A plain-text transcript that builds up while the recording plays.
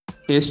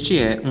Este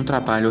é um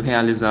trabalho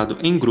realizado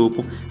em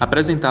grupo,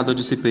 apresentado à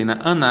disciplina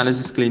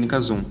Análises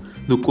Clínicas 1,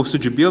 do curso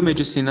de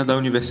Biomedicina da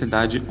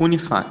Universidade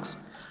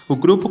Unifax. O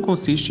grupo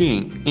consiste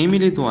em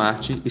Emily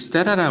Duarte,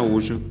 Esther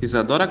Araújo,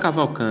 Isadora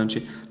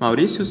Cavalcante,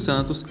 Maurício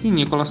Santos e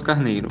Nícolas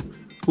Carneiro.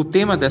 O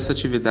tema dessa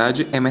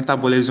atividade é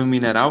metabolismo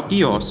mineral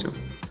e ósseo.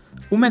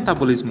 O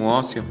metabolismo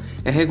ósseo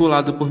é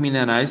regulado por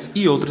minerais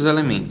e outros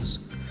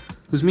elementos.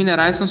 Os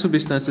minerais são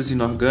substâncias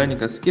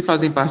inorgânicas que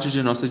fazem parte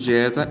de nossa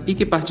dieta e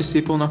que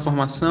participam na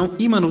formação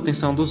e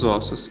manutenção dos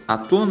ossos,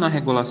 atuam na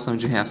regulação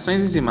de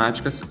reações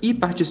enzimáticas e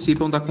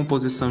participam da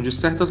composição de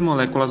certas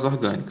moléculas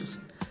orgânicas.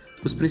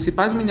 Os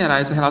principais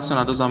minerais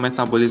relacionados ao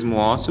metabolismo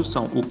ósseo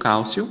são o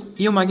cálcio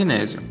e o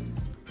magnésio.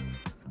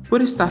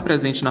 Por estar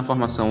presente na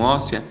formação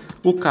óssea,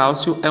 o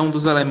cálcio é um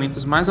dos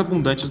elementos mais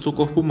abundantes do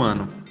corpo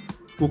humano.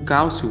 O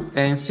cálcio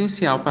é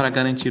essencial para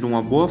garantir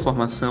uma boa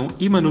formação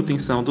e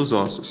manutenção dos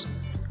ossos.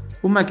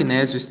 O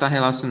magnésio está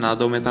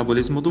relacionado ao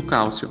metabolismo do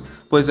cálcio,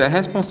 pois é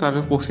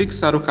responsável por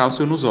fixar o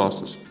cálcio nos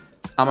ossos.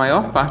 A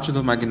maior parte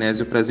do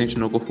magnésio presente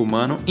no corpo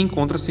humano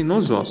encontra-se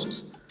nos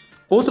ossos.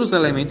 Outros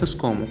elementos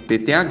como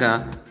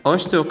PTH,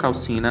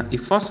 osteocalcina e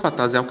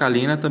fosfatase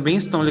alcalina também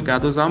estão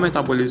ligados ao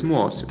metabolismo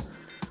ósseo.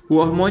 O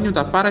hormônio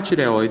da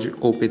paratireoide,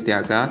 ou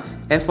PTH,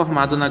 é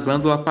formado na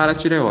glândula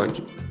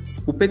paratireoide.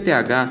 O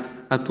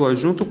PTH atua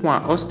junto com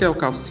a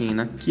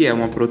osteocalcina, que é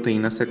uma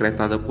proteína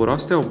secretada por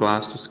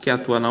osteoblastos que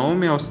atua na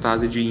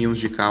homeostase de íons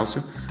de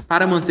cálcio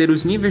para manter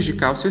os níveis de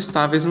cálcio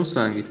estáveis no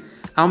sangue,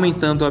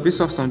 aumentando a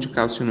absorção de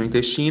cálcio no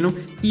intestino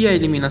e a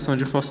eliminação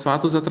de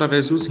fosfatos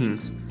através dos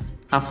rins.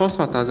 A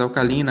fosfatase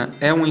alcalina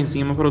é uma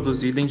enzima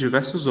produzida em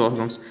diversos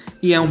órgãos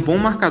e é um bom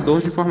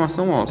marcador de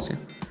formação óssea.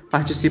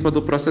 Participa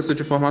do processo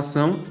de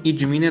formação e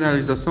de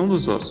mineralização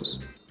dos ossos.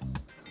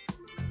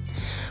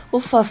 O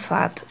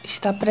fosfato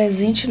está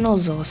presente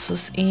nos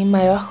ossos e em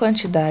maior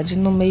quantidade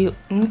no meio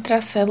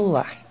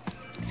intracelular,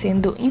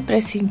 sendo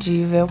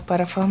imprescindível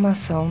para a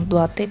formação do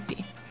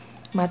ATP,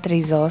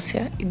 matriz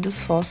óssea e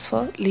dos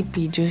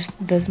fosfolipídios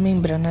das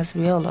membranas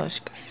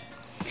biológicas.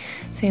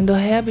 Sendo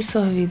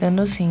reabsorvida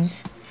nos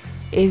rins,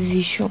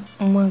 existe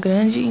uma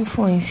grande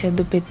influência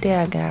do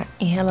PTH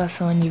em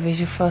relação a níveis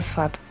de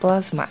fosfato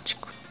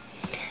plasmático,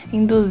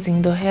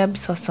 induzindo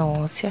reabsorção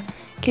óssea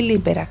que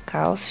libera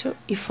cálcio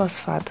e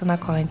fosfato na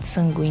corrente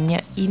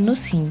sanguínea e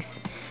nos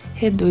rins,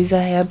 reduz a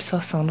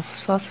reabsorção do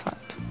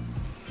fosfato,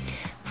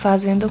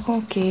 fazendo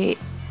com que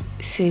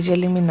seja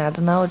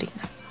eliminado na urina.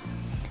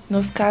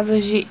 Nos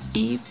casos de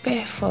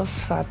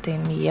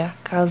hiperfosfatemia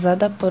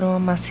causada por uma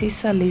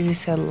maciça lise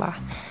celular,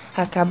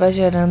 acaba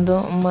gerando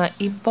uma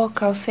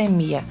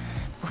hipocalcemia,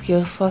 porque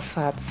o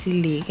fosfato se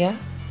liga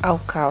ao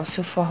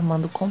cálcio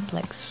formando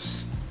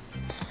complexos.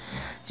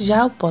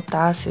 Já o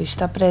potássio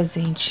está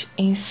presente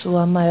em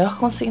sua maior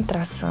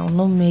concentração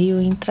no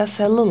meio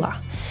intracelular,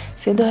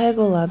 sendo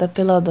regulada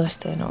pela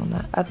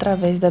aldosterona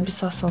através da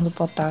absorção do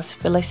potássio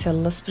pelas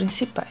células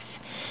principais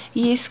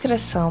e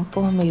excreção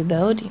por meio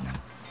da urina.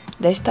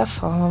 Desta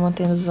forma,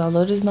 mantendo os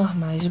valores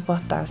normais de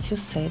potássio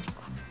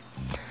sérico.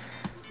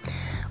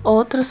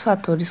 Outros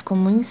fatores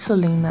como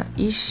insulina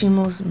e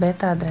estímulos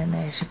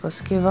beta-adrenérgicos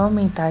que vão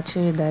aumentar a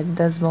atividade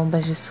das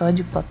bombas de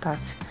sódio e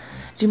potássio,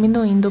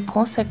 diminuindo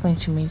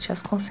consequentemente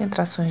as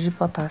concentrações de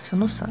potássio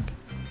no sangue.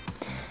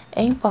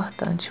 É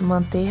importante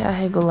manter a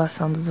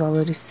regulação dos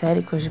valores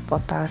séricos de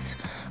potássio,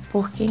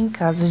 porque em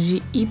casos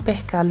de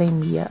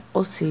hipercalemia,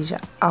 ou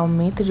seja,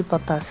 aumento de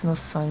potássio no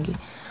sangue,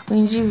 o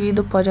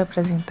indivíduo pode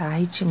apresentar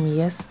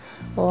arritmias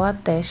ou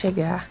até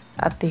chegar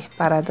a ter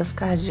paradas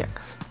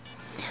cardíacas.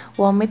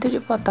 O aumento de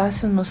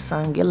potássio no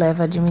sangue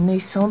leva à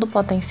diminuição do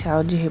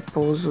potencial de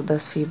repouso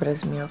das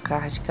fibras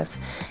miocárdicas,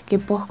 que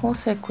por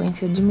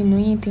consequência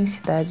diminui a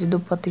intensidade do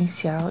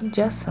potencial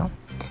de ação,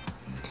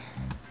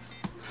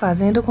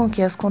 fazendo com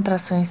que as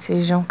contrações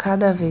sejam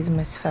cada vez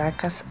mais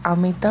fracas,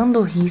 aumentando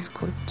o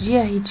risco de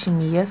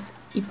arritmias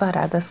e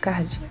paradas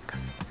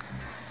cardíacas.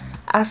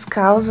 As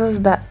causas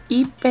da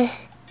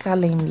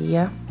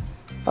hipercalemia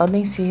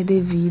podem ser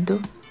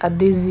devido a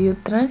desvio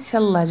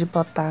transcelular de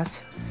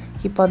potássio,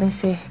 que podem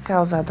ser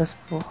causadas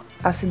por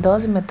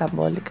acidose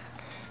metabólica,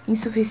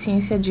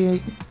 insuficiência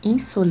de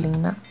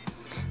insulina,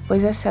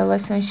 pois as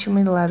células são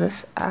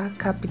estimuladas a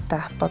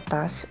captar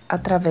potássio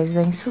através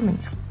da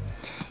insulina,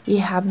 e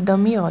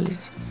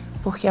rabdomiólise,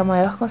 porque a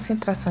maior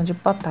concentração de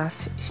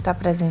potássio está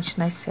presente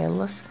nas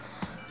células,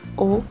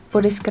 ou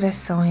por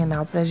excreção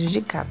renal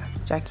prejudicada,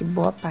 já que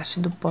boa parte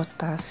do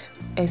potássio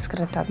é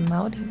excretado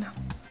na urina.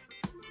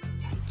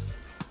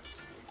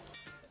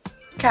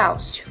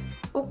 Cálcio.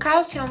 O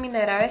cálcio é um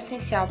mineral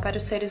essencial para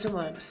os seres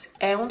humanos.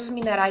 É um dos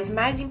minerais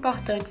mais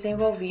importantes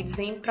envolvidos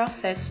em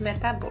processos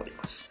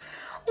metabólicos.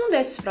 Um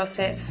desses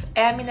processos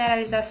é a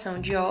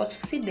mineralização de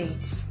ossos e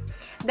dentes.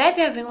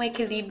 Deve haver um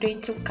equilíbrio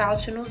entre o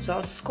cálcio nos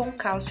ossos com o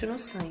cálcio no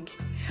sangue.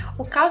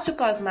 O cálcio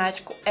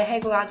plasmático é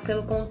regulado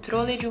pelo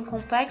controle de um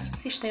complexo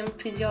sistema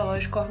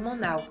fisiológico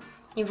hormonal,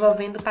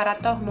 envolvendo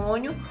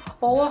paratormônio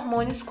ou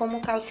hormônios como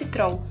o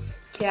calcitrol,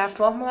 que é a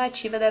fórmula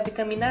ativa da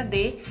vitamina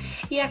D,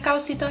 e a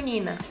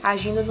calcitonina,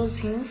 agindo nos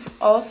rins,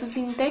 ossos e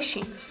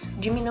intestinos,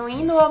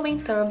 diminuindo ou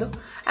aumentando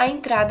a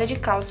entrada de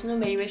cálcio no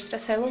meio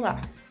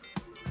extracelular.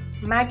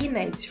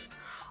 Magnésio.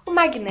 O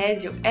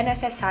magnésio é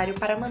necessário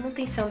para a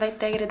manutenção da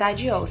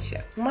integridade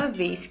óssea, uma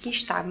vez que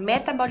está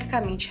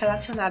metabolicamente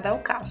relacionado ao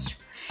cálcio.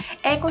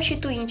 É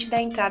constituinte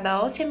da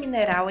entrada óssea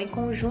mineral em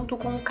conjunto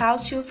com o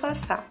cálcio e o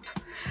fosfato,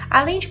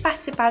 além de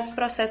participar dos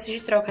processos de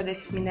troca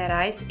desses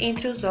minerais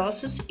entre os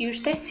ossos e os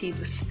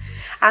tecidos.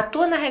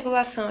 Atua na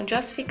regulação de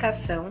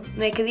ossificação,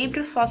 no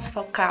equilíbrio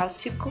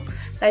fosfocálcico,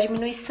 na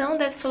diminuição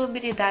da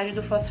solubilidade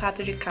do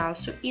fosfato de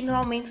cálcio e no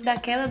aumento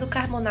daquela do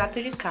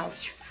carbonato de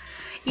cálcio,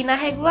 e na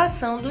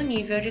regulação do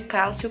nível de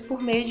cálcio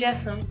por meio de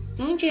ação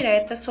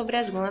indireta sobre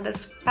as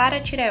glândulas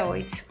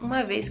paratireoides,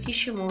 uma vez que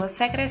estimula a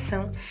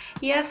secreção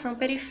e a ação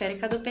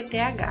periférica do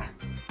PTH.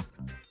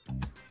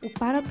 O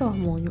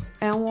paratormônio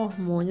é um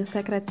hormônio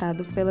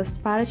secretado pelas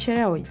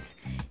paratireoides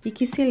e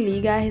que se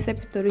liga a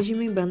receptores de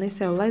membrana em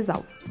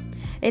células-alvo.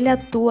 Ele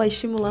atua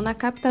estimulando a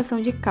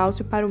captação de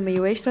cálcio para o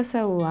meio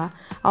extracelular,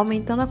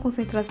 aumentando a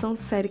concentração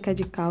sérica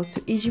de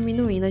cálcio e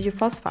diminuindo a de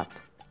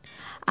fosfato.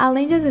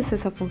 Além de exercer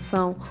essa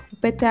função, o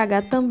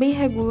PTH também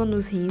regula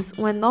nos rins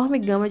uma enorme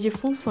gama de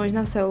funções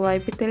na célula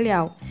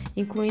epitelial,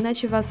 incluindo a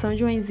ativação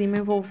de uma enzima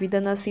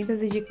envolvida na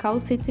síntese de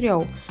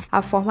calcitriol,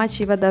 a forma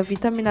ativa da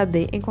vitamina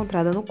D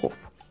encontrada no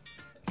corpo.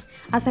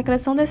 A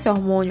secreção desse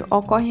hormônio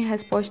ocorre em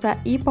resposta à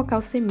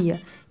hipocalcemia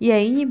e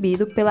é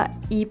inibido pela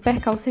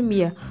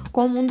hipercalcemia,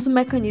 como um dos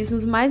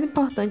mecanismos mais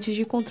importantes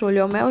de controle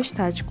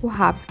homeostático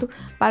rápido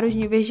para os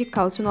níveis de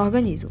cálcio no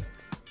organismo.